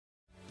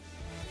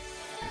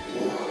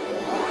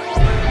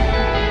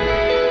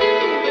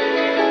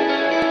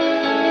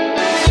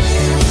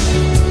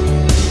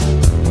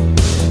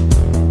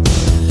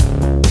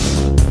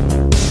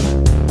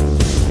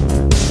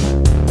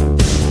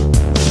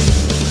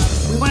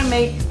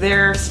make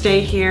their stay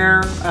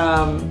here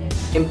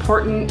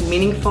important,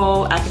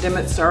 meaningful.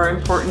 Academics are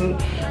important,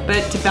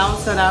 but to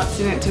balance that out,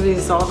 student activities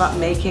is all about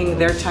making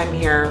their time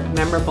here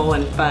memorable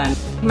and fun.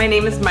 My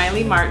name is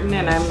Miley Martin,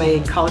 and I'm a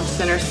College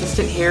Center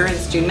assistant here in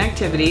student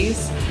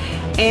activities.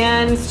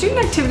 And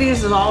student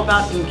activities is all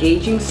about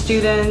engaging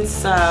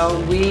students.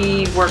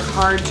 We work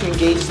hard to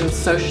engage them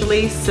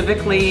socially,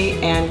 civically,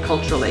 and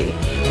culturally.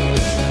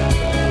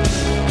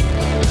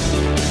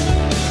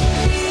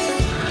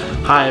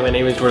 Hi, my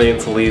name is Jordan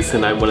Solis,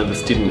 and I'm one of the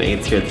student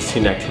aides here at the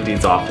Student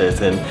Activities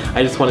Office, and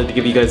I just wanted to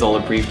give you guys all a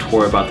brief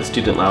tour about the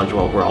Student Lounge and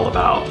what we're all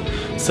about.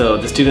 So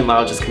the Student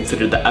Lounge is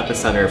considered the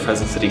epicenter of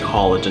Fresno City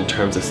College in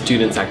terms of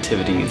students'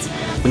 activities.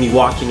 When you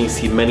walk in, you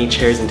see many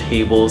chairs and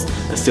tables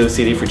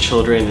associated for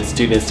children and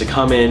students to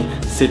come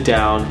in, sit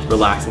down,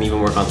 relax, and even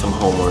work on some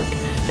homework.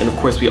 And of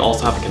course, we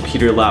also have a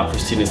computer lab for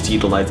students to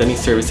utilize any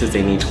services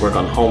they need to work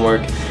on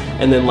homework.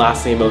 And then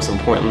lastly, and most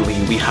importantly,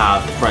 we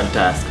have the front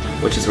desk,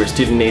 which is where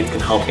student aides can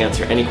help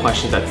answer any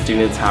questions that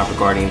students have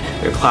regarding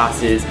their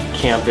classes,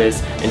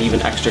 campus, and even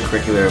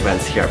extracurricular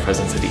events here at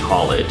Fresno City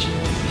College.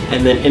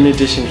 And then in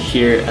addition,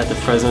 here at the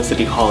Fresno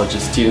City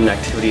College's Student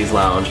Activities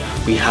Lounge,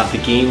 we have the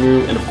game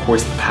room and of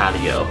course the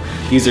patio.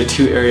 These are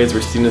two areas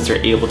where students are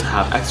able to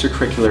have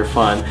extracurricular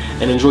fun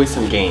and enjoy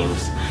some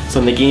games. So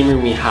in the game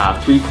room, we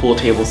have 3 pool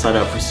tables set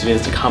up for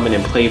students to come in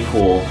and play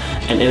pool,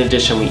 and in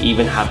addition, we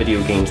even have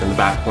video games in the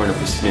back corner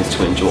for students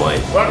to enjoy.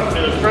 Welcome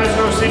to the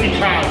Fresno City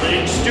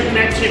College Student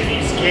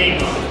Activities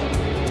Game Room.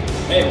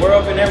 Hey, we're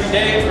open every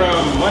day from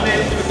Monday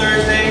through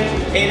Thursday,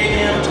 8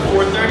 a.m. to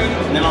 4:30,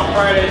 and then on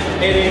Fridays,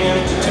 8 a.m.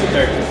 to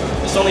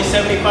 2:30. It's only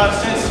 75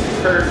 cents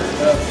per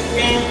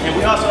game, and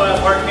we also have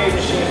arcade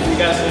machines for you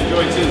guys to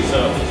enjoy too.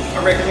 So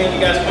I recommend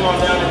you guys come on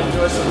down and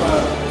enjoy some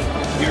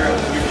your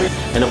free.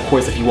 And of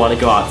course, if you want to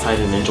go outside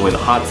and enjoy the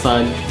hot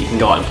sun, you can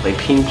go out and play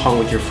ping pong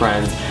with your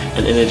friends,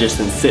 and in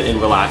addition, sit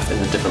and relax in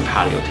the different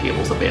patio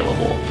tables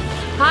available.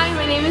 Hi,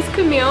 my name is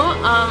Camille.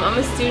 I'm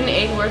a student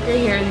aid worker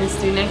here in the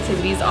Student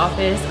Activities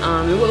Office.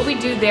 And what we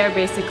do there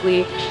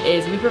basically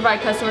is we provide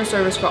customer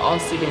service for all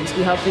students.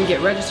 We help them get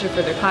registered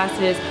for their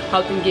classes,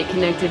 help them get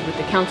connected with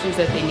the counselors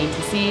that they need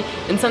to see.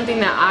 And something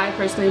that I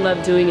personally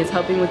love doing is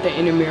helping with the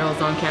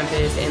intramurals on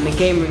campus and the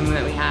game room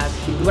that we have.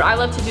 What I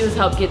love to do is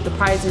help get the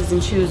prizes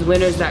and choose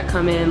winners that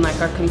come in, like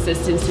our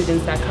consistent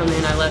students that come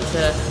in. I love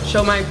to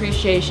show my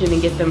appreciation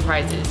and get them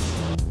prizes.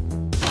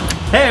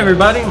 Hey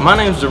everybody, my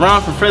name is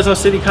Deron from Fresno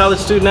City College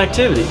Student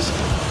Activities.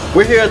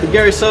 We're here at the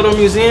Gary Soto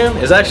Museum.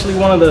 It's actually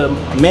one of the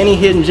many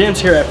hidden gems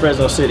here at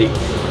Fresno City.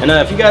 And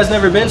if you guys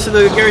never been to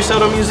the Gary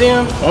Soto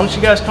Museum, why don't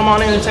you guys come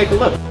on in and take a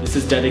look. This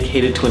is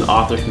dedicated to an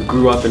author who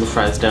grew up in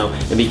Fresno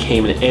and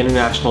became an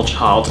international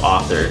child's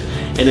author.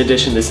 In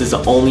addition, this is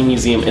the only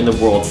museum in the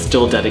world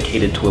still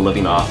dedicated to a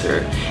living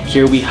author.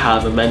 Here we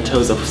have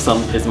mementos of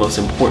some of his most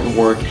important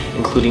work,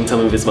 including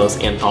some of his most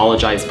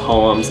anthologized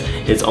poems,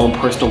 his own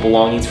personal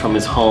belongings from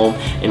his home,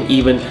 and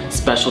even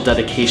special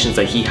dedications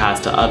that he has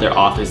to other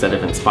authors that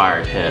have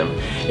inspired him.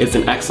 It's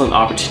an excellent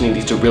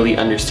opportunity to really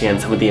understand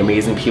some of the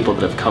amazing people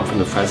that have come from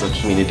the Fresno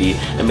community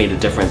and made a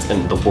difference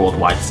in the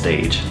worldwide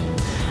stage.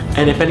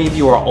 And if any of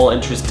you are all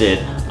interested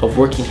of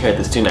working here at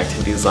the Student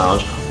Activities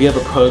Lounge, we have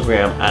a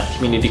program at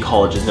community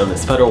colleges known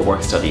as Federal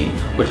Work Study,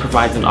 which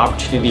provides an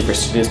opportunity for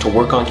students to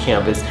work on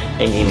campus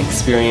and gain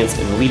experience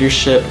in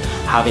leadership,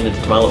 having a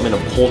development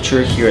of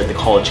culture here at the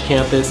college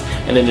campus,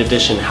 and in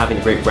addition, having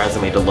a great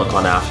resume to look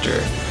on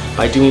after.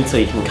 By doing so,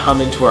 you can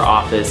come into our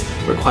office,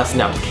 request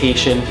an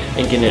application,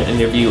 and get an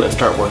interview and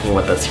start working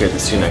with us here at the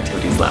Student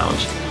Activities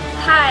Lounge.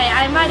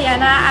 Hi, I'm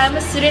Mariana. I'm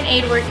a student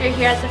aid worker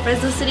here at the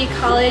Fresno City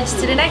College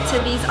Student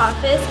Activities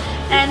Office,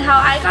 and how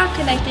I got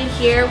connected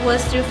here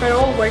was through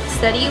Federal Work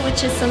Study,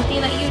 which is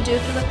something that you do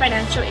through the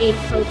financial aid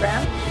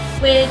program,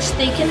 which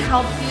they can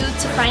help you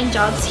to find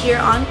jobs here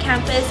on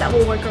campus that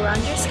will work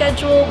around your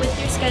schedule, with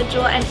your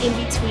schedule, and in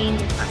between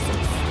your classes.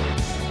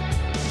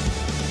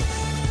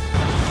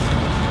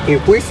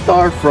 If we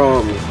start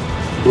from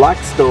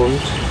Blackstone,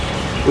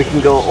 we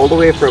can go all the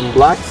way from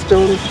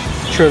Blackstone,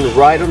 turn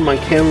right on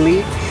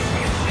McKinley,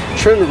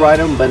 turn right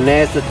on Van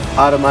Ness, that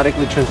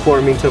automatically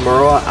transform into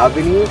Maroa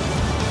Avenue.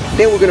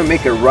 Then we're going to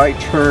make a right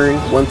turn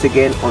once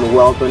again on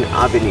Weldon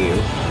Avenue.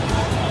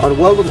 On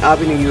Weldon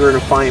Avenue, you're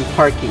going to find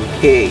Parking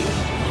K.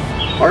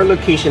 Our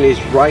location is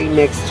right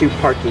next to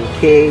Parking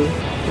K.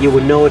 You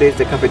will notice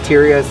the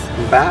cafeteria's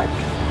back,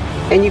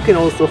 and you can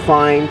also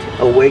find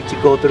a way to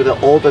go through the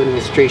old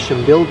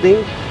administration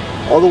building.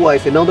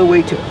 Otherwise, another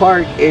way to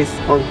park is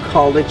on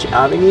College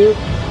Avenue,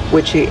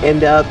 which you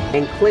end up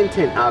in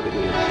Clinton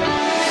Avenue.